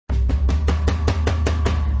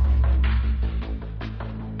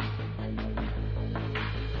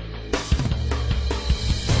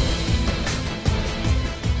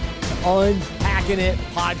Unpacking It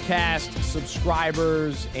podcast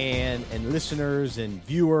subscribers and listeners and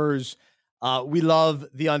viewers. We love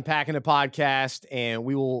the Unpacking It podcast, and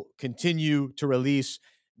we will continue to release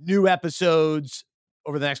new episodes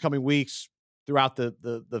over the next coming weeks throughout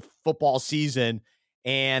the football season.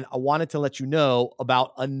 And I wanted to let you know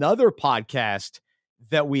about another podcast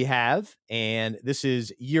that we have, and this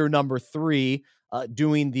is year number 3,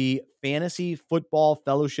 doing the Fantasy Football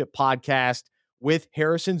Fellowship podcast with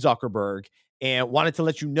Harrison Zuckerberg, and wanted to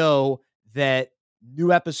let you know that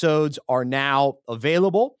new episodes are now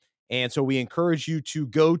available. And so we encourage you to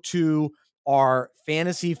go to our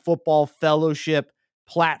Fantasy Football Fellowship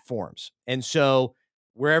platforms. And so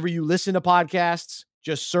wherever you listen to podcasts,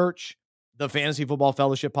 just search the Fantasy Football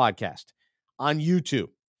Fellowship podcast. On YouTube,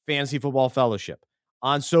 Fantasy Football Fellowship.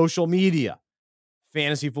 On social media,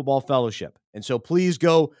 Fantasy Football Fellowship. And so please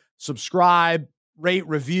go subscribe, rate,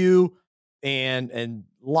 review, and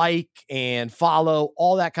like and follow,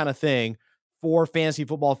 all that kind of thing for Fantasy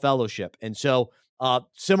Football Fellowship. And so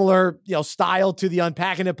similar, style to the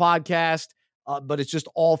Unpacking It podcast, but it's just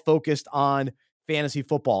all focused on fantasy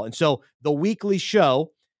football. And so the weekly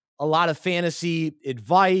show, a lot of fantasy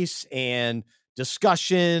advice and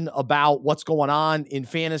discussion about what's going on in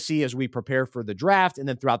fantasy as we prepare for the draft. And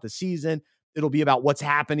then throughout the season, it'll be about what's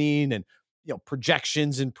happening and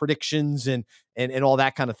projections and predictions and all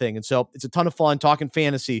that kind of thing. And so it's a ton of fun talking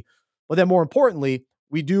fantasy. But then more importantly,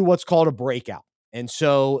 we do what's called a breakout. And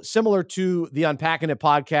so similar to the Unpacking It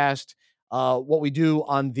podcast, what we do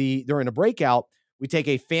during a breakout, we take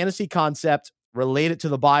a fantasy concept, relate it to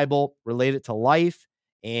the Bible, relate it to life.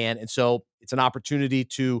 And so it's an opportunity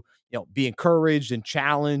to be encouraged and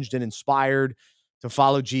challenged and inspired to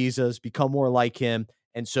follow Jesus, become more like him.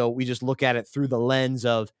 And so we just look at it through the lens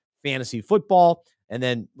of fantasy football, and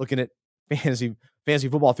then looking at fantasy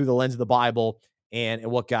football through the lens of the Bible and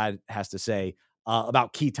what God has to say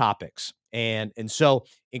about key topics. And so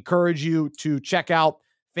encourage you to check out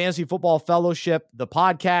Fantasy Football Fellowship, the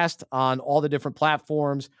podcast, on all the different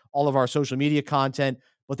platforms, all of our social media content,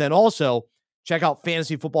 but then also check out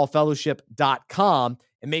fantasyfootballfellowship.com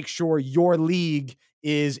and make sure your league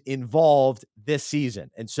is involved this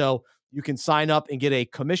season. And so you can sign up and get a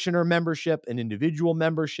commissioner membership, an individual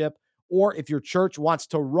membership, or if your church wants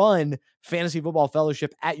to run Fantasy Football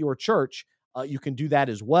Fellowship at your church, you can do that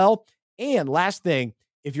as well. And last thing,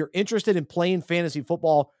 if you're interested in playing fantasy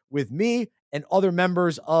football with me and other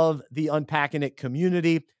members of the Unpacking It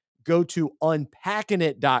community, go to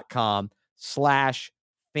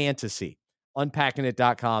unpackingit.com/fantasy.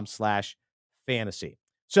 Unpackingit.com/fantasy.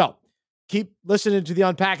 So keep listening to the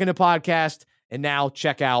Unpacking It podcast, and now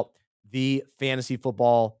check out the Fantasy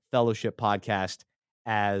Football Fellowship podcast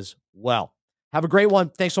as well. Have a great one.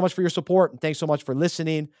 Thanks so much for your support, and thanks so much for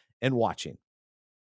listening and watching.